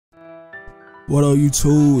What up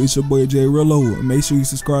YouTube, it's your boy J Rillo, and make sure you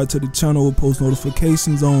subscribe to the channel with post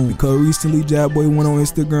notifications on, because recently Jackboy went on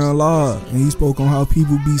Instagram Live and he spoke on how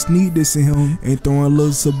people be sneak dissing him and throwing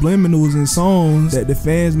little subliminals in songs that the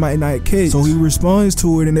fans might not catch. So he responds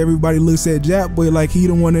to it and everybody looks at Jackboy like he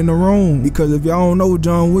the one in the wrong, because if y'all don't know,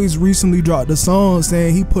 John Wicks recently dropped a song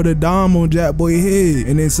saying he put a dime on Jackboy's head,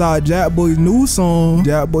 and inside Jackboy's new song,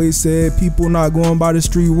 Jackboy said people not going by the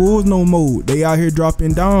street rules no more, they out here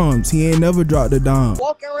dropping dimes. He ain't never dropped the dime.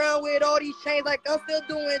 Walking around with all these chains like I'm still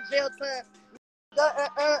doing jail time.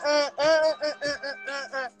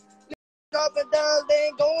 Dropping dimes, they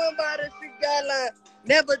ain't going by the street guideline.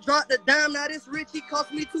 Never dropped the dime, now this rich, he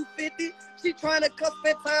cost me $250. She trying to cuss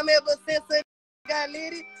spend time ever since a got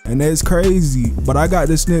litty. And that's crazy, but I got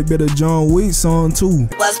the snippet of John Wicks song too.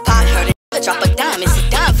 Was pop, heard it, drop a dime, it's a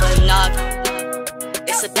dime for a knob.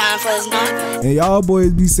 It's a dime for his knob. And y'all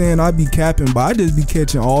boys be saying I be capping, but I just be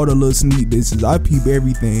catching all the little sneak disses. I peep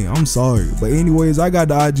everything, I'm sorry. But anyways, I got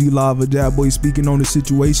the IG live of Jackboy speaking on the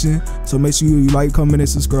situation, so make sure you like, comment, and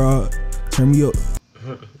subscribe. Turn me up.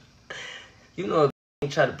 You know, I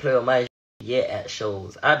try to play with my yet at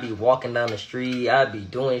shows. I be walking down the street, I be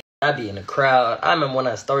doing, I be in the crowd. I remember when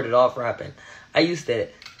I started off rapping, I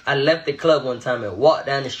left the club one time and walked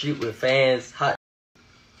down the street with fans, hot.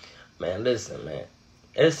 Man, listen, man.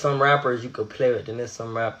 There's some rappers you could play with, and there's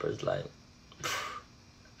some rappers like,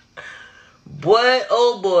 boy,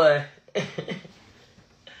 oh boy.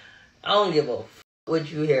 I don't give a f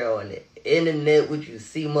what you hear on the internet, what you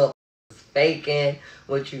see motherfuckers faking,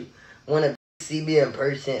 what you want to see me in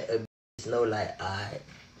person, a bitch know like,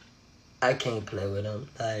 I can't play with them.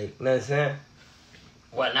 Like, you know what I'm saying?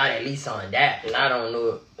 Well, not at least on that. And I don't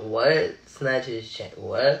know what snatches change.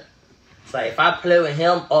 What? It's like if I play with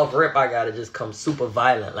him off rip, I gotta just come super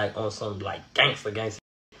violent, like on some like gangster.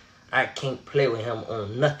 I can't play with him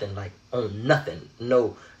on nothing, like on nothing.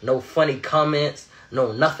 No funny comments,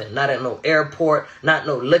 no nothing. Not at no airport, not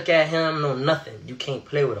no look at him, no nothing. You can't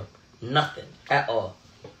play with him, nothing at all.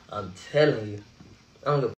 I'm telling you,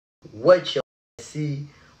 I don't give a what you see,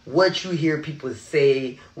 what you hear people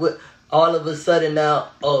say. What all of a sudden now,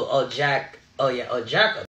 Jack,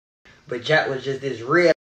 but Jack was just this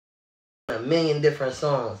real. A million different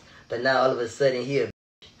songs, but now all of a sudden he a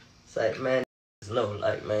bitch. It's like, man, no,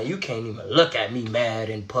 like, man, you can't even look at me mad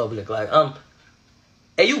in public. Like,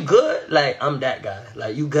 hey, you good? Like, I'm that guy.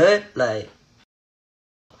 Like, you good? Like,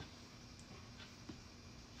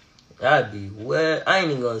 I'd be what? I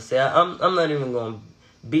ain't even gonna say. I'm not even gonna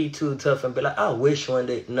be too tough and be like, I wish one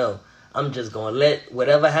day. No, I'm just gonna let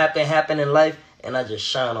whatever happen in life, and I just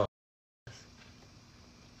shine on.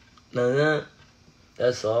 No,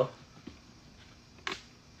 that's all.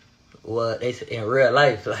 What they say in real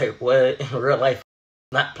life, like what in real life,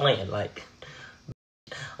 not playing like,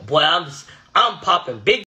 boy, I'm popping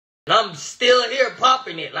big, and I'm still here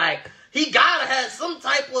popping it. Like he gotta have some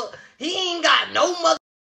type of, he ain't got no mother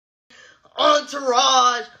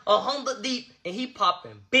entourage or Honda deep, and he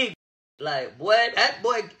popping big. Like boy, that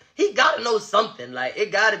boy, he gotta know something. Like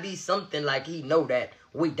it gotta be something like he know that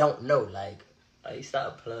we don't know. Like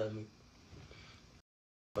stop playing me.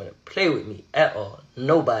 But play with me at all.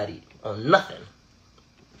 Nobody. On nothing.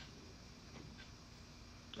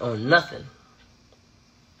 On nothing.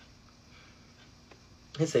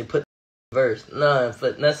 He say put the verse. Nah,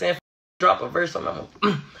 not saying drop a verse on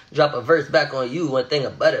my drop a verse back on you. One thing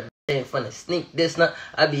about it, ain't finna sneak this. Not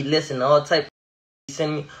I be listening to all type of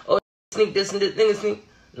send me, oh, sneak this and this thing sneak.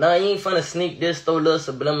 Nah, you ain't finna sneak this, throw little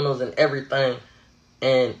subliminals and everything.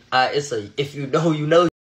 And it's a if you know, you know.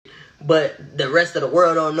 But the rest of the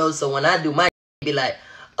world don't know. So when I do my be like,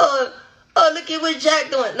 oh, look at what Jack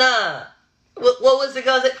doing. Nah. What was it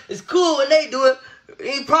gonna say? It's cool when they do it.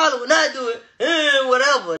 Ain't problem when I do it.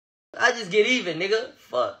 Whatever. I just get even, nigga.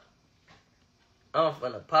 Fuck. I'm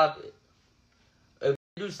finna pop it. If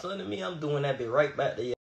you do something to me, I'm doing that bit right back to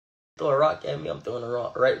you. Throw a rock at me, I'm throwing a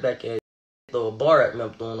rock right back at you. Throw a bar at me,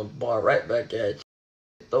 I'm throwing a bar right back at you.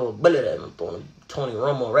 Throw a bullet at me, I'm throwing a Tony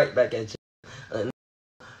Romo right back at you.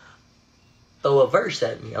 Throw a verse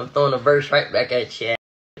at me, I'm throwing a verse right back at you.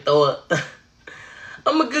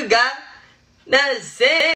 I'm a good guy. That's it.